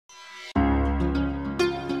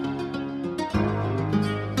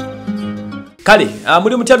Kale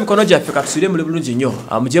muri mutya mikono gyaffe katusire muri bulungi nnyo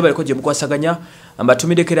mujye baliko gye mukwasaganya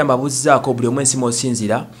mbatumirekera mbabuuzizaako buli omwensi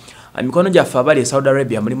mosinzira mikono gyaffe abali Saudi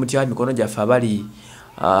Arabia muri mutya mikono gyaffe abali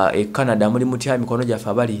Canada muri mutya mikono gyaffe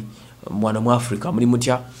abali mwana mu Africa muri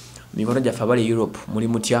mutya mikono gyaffe abali Europe muri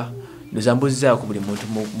mutya ndozambuzizaako buli muntu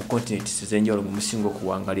mu continent sezenjalo mu musingo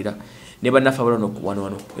kuwangalira ne banaffe abalono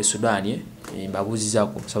wano e Sudan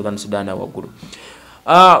mbabuuzizaako Southern Sudan waggulu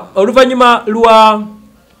oluvanyuma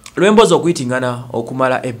lwembozo okuyitingana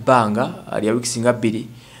okumala ebbanga lya wiki singa 2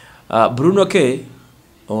 Bruno K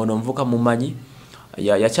ono mvuka mumanyi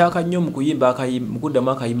yakyaka nnyo mu kuyimba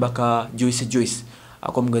mukuddamu akayimba ka Joyce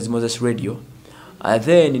akomugezi Moses Radio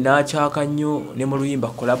then n'akyaka nnyo ne mu luyimba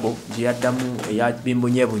kolabo gye yaddamu eya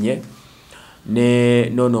bimbunye ne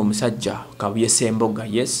nono omusajja Kabuye Semboga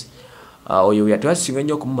yes oyo yatwasinga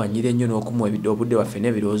nnyo okumumanyira ennyo n'okumuwa obudde waffe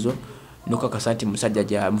n'ebiroozo nokakasa nti musajja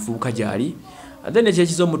gya mufubuka gyali then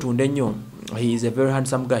ekizo mutunde nnyo he is a very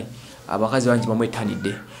handsome guy abakazi bangi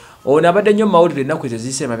bamwetanidde ono abadde nnyo mawulire ennaku ezo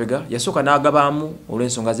ziyise emabega yasooka n'agabaamu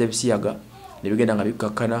olw'ensonga z'ebisiyaga ne bigenda nga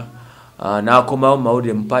bikkakkana n'akomawo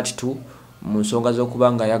mawulire mu part 2 mu nsonga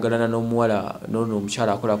z'okuba nga ayagalana n'omuwala n'ono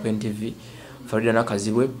omukyala akola ku NTV Faridah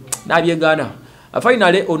Nakazibwe n'abyegaana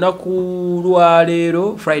finally olunaku lwa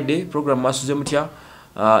leero Friday program masuze mutya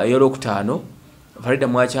ey'olwokutaano Faridah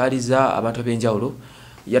mwakyaliza abantu ab'enjawulo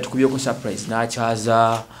yatukubyeko surprise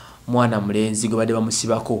n'akyaza mwana mulenzi gwe badde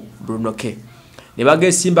bamusibako Bruno K ne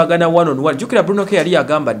bagesimbagana one on one jukira Bruno K yali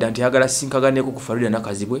yagamba ddanti ayagala sinkaganeko ku Faridah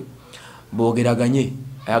Nakazibwe boogeraganye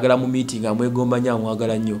ayagala mu meeting amwegomba nnyo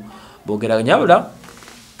amwagala nnyo boogeraganye abula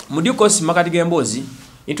mu due course makati g'emboozi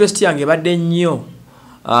interest yange badde nnyo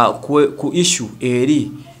ku issue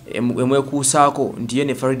eri emwekuusaako nti ye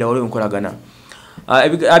ne Faridah waliwo enkolagana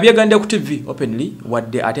abyegande ku TV openly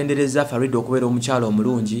wadde atendereza Faridah okubeera omukyalo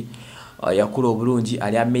omulungi yakula obulungi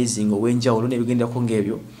ali amazing ow'enjawulo n'ebigenda ko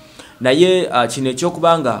ng'ebyo naye kino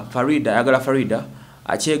ekyokubanga Faridah ayagala Faridah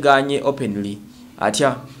akyeganye openly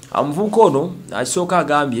atya omuvubuka ono akisooka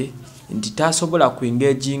agambye nti tasobola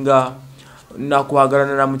kuengaginga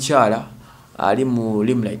nakwagalana na mukyala ali mu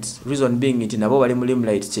limelight reason being nti nabo bali mu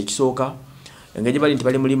limelight kyekisooka engeri bali nti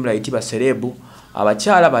bali mu limelight baserebu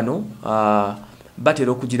abakyala bano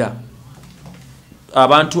batero kugira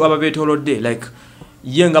abantu ababeetolodde like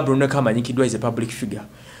yenga Bruno K amanyikidwa is a public figure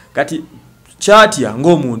kati kyatya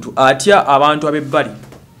ng'omuntu atya abantu abebbali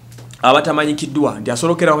abatamanyikiddwa nti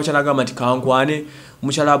asolokera abakyala agamba nti kankwane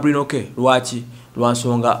mukyala Bruno K lwaki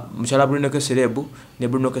lwansonga mukyala Bruno K serebu ne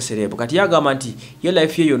Bruno K serebu kati yagamba nti ye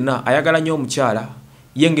life ye yonna ayagala nnyo omukyala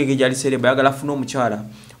yengenge gyali serebu ayagala afuna omukyala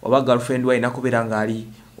oba girlfriend we nakubeera ng'ali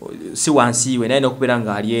si wansi we naye nakubeera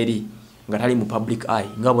ng'ali eri nga tali mu public eye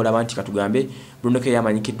nga bolaba nti katugambe Bruno K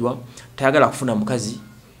yamanyikiddwa tayagala kufuna mukazi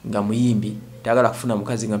nga muyimbi tayagala kufuna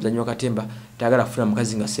mukazi nga muzanyi wa katemba tayagala kufuna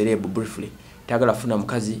mukazi nga serebu briefly tayagala kufuna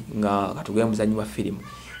mukazi nga katugambe muzanyi wa film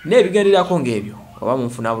n'ebigenderako ng'ebyo oba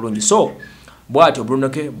mufuna bulungi so bwatyo Bruno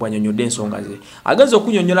K bwanyonyodde ensonga ze agaza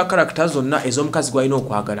okunyonyola character zonna ez'omukazi gwalina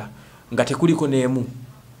okwagala nga tekuliko n'emu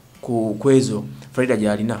ku ezo Faridah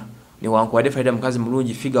gyalina newankubadde Faridah mukazi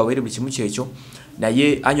mulungi figa weri buli kimu kyekyo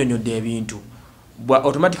naye anyonyodde ebintu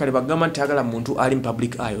automatically bagamba nti tayagala muntu ali mu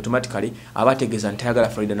public eye automatically abategeeza nti tayagala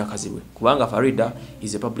Faridah Nakazibwe kubanga Faridah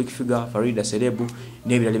is a public figure Faridah serebu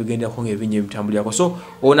n'ebirala bigendako ng'ebinye ebitambulirako so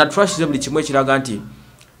ona trashize buli kimu ekiraga nti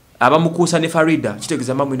abamukuusa ne Faridah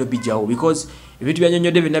kitegeeza mamu ino bijjawo because ebintu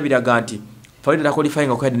byanyonyodde byonna biraga nti Faridah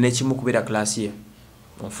takwalifying okuyadde n'ekimu kubeera class ye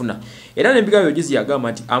onfuna era n'ebigambo byogizi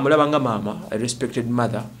yagamba nti amulaba nga maama a respected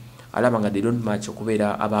mother alaba nga they don't match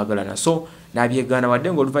okubeera abaagalana so n'abyegaana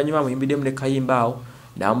wadde ng'oluvannyuma muyimbiddemu ne kayimba awo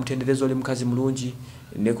n'amutendereza oli mukazi mulungi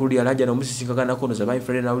ne ku luli alajja n'omusisinkaganaako ono zamanyi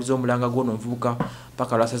Faridah n'awuliza omulanga gw'ono omuvubuka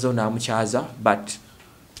paka lwasazeewo n'amukyaza but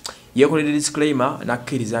yeekoledde disclaimer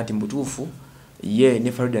n'akkiriza nti mutuufu ye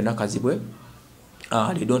ne Faridah Nakazibwe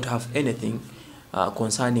they don't have anything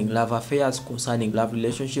concerning love affairs concerning love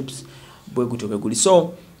relationships bwe gutyo bwe guli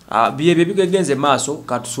so byebyo bigenze maaso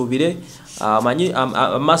katusuubire amanyi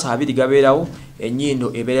amaaso abiri gabeerawo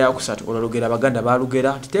ennyindo ebeera yakusatu olwolugera abaganda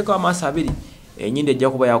balugera titeekawo amaaso abiri ennyindo ejja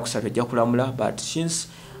kuba yakusatu ejja kulamula but since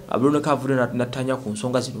Bruno K avudde nattanya ku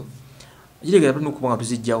nsonga zino kitegeeza tulina okuba nga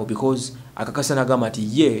tuzijjawo because akakasa n'agamba nti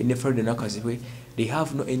ye ne Faridah Nakazibwe they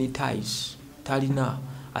have no any ties talina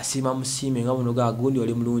asiima musiime nga muno gagundi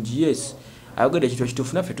oli mulungi yes ayogedde ekitwa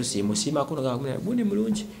kitufuna ffe tusiima osiimako no gagundi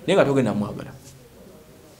mulungi naye nga togenda mwagala